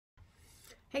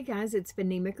Hey guys, it's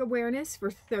Phonemic Awareness for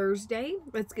Thursday.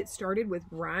 Let's get started with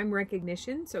rhyme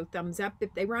recognition. So thumbs up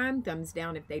if they rhyme, thumbs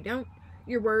down if they don't.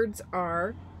 Your words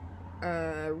are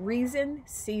reason,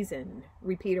 season.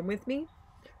 Repeat them with me.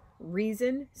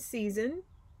 Reason, season.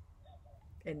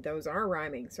 And those are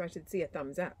rhyming, so I should see a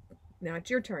thumbs up. Now it's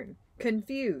your turn.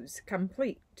 Confuse,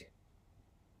 complete.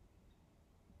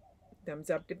 Thumbs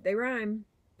up if they rhyme,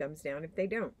 thumbs down if they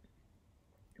don't.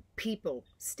 People,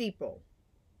 steeple.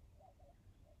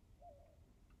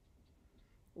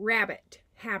 Rabbit,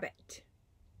 habit.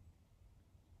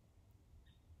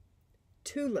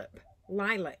 Tulip,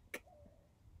 lilac.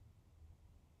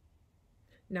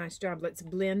 Nice job. Let's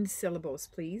blend syllables,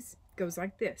 please. Goes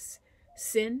like this.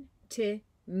 Centimeter.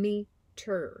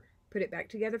 Put it back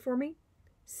together for me.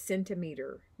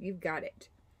 Centimeter. You've got it.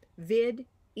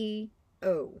 Video.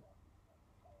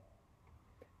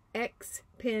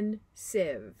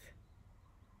 Expensive.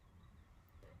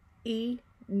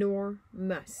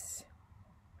 Enormous.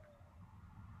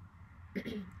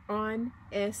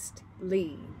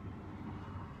 Honestly.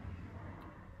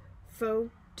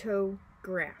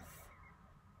 Photograph.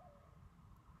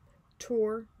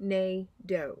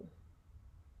 Tornado.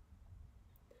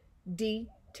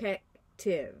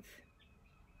 Detective.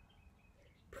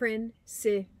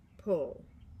 Principal.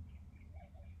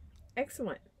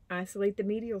 Excellent. Isolate the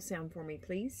medial sound for me,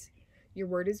 please. Your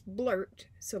word is blurt,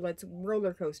 so let's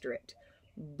roller coaster it.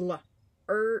 Blurt.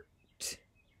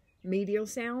 Medial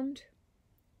sound.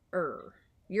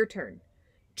 Your turn.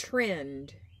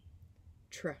 Trend.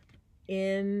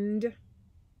 End.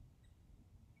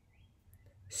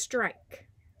 Strike.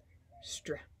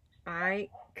 Strike.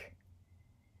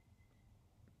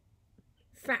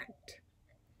 Fact.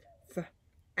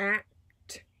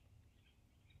 Act.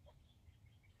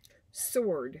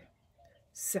 Sword.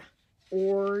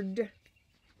 Sword.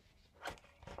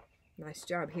 Nice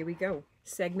job. Here we go.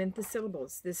 Segment the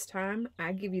syllables. This time,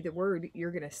 I give you the word,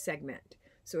 you're going to segment.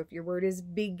 So if your word is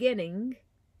beginning,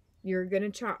 you're going to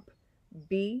chop.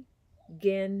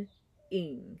 Beginning.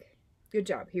 Good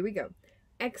job. Here we go.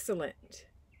 Excellent.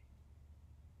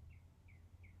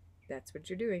 That's what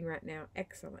you're doing right now.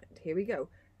 Excellent. Here we go.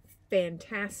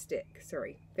 Fantastic.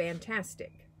 Sorry.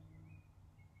 Fantastic.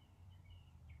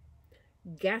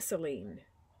 Gasoline.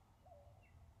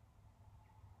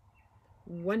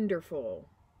 Wonderful.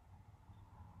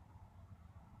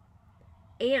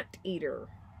 Anteater.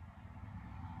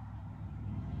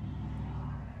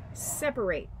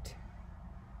 Separate.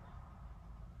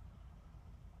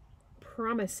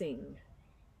 Promising.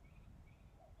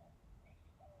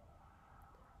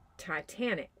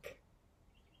 Titanic.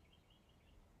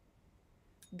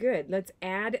 Good. Let's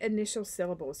add initial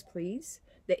syllables, please.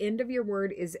 The end of your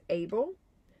word is able.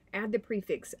 Add the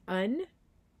prefix un.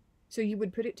 So you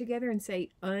would put it together and say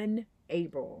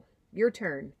unable. Your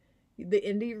turn. The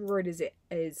end of your word is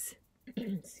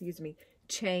excuse me,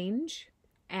 change.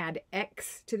 Add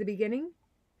X to the beginning.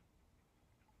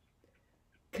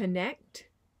 Connect.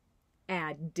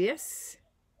 Add dis.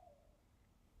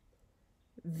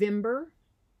 Vimber.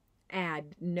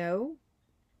 Add no.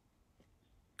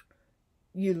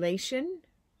 Ulation.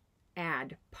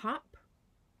 Add pop.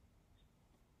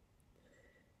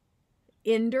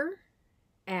 Ender.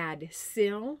 Add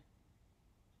sill.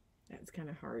 That's kind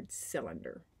of hard.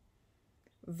 Cylinder.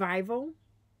 Vival.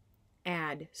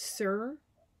 Add sir.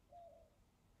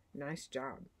 Nice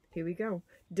job. Here we go.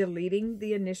 Deleting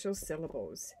the initial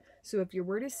syllables. So if your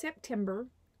word is September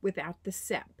without the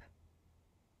sep,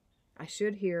 I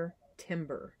should hear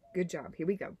timber. Good job. Here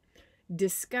we go.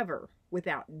 Discover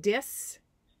without dis.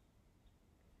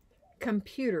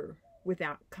 Computer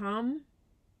without com.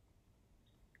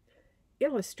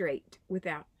 Illustrate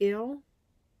without ill.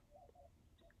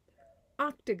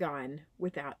 Octagon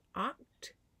without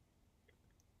oct.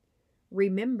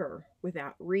 Remember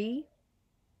without re.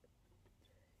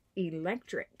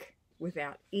 Electric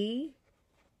without e.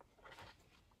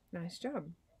 Nice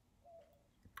job.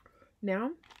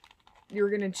 Now you're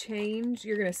going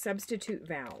to substitute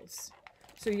vowels.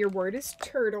 So your word is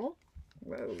turtle.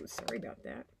 Whoa, sorry about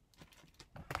that.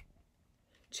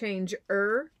 Change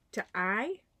to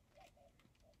I.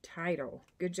 Title.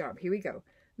 Good job. Here we go.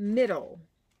 Middle.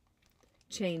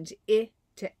 Change I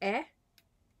to e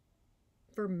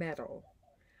for metal.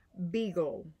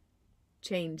 Beagle.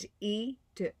 Change E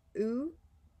to U.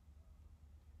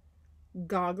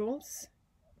 Goggles.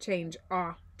 Change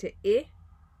A to I.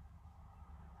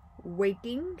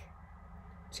 Waking.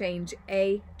 Change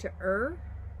A to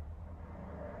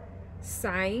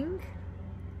Sighing.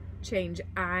 Change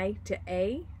I to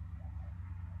A.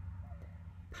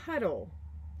 Puddle.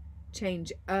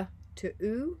 Change to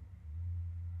U.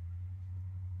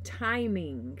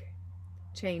 Timing.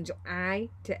 Change I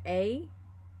to A.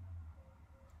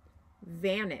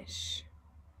 Vanish.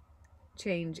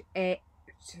 Change A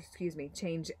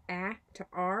to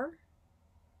R.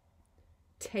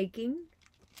 Taking.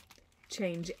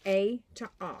 Change A to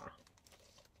ah.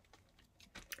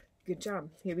 Good job.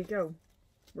 Here we go.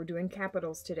 We're doing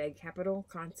capitals today. Capital,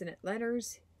 consonant,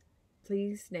 letters.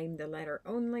 Please name the letter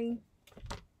only.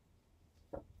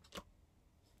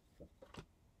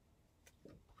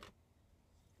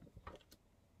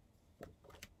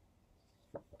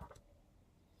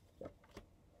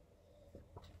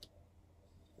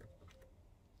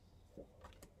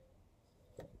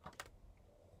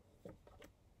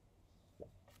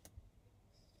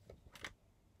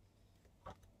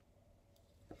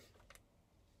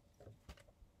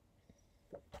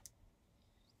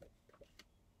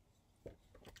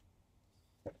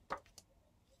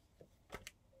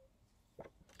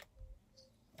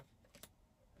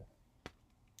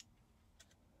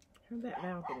 How'd that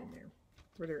vowel get in there?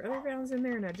 Were there other vowels in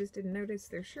there and I just didn't notice?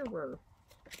 There sure were.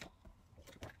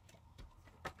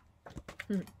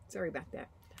 Sorry about that.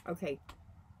 Okay.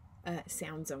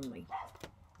 Sounds only.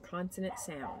 Consonant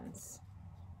sounds.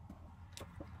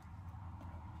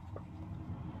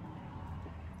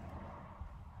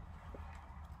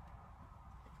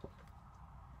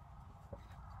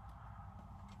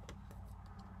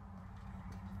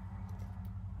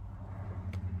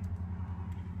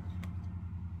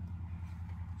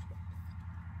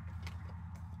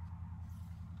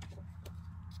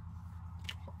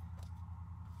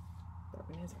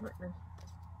 His partner.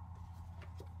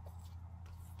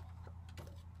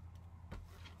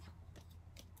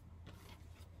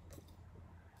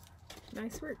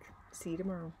 Nice work. See you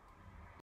tomorrow.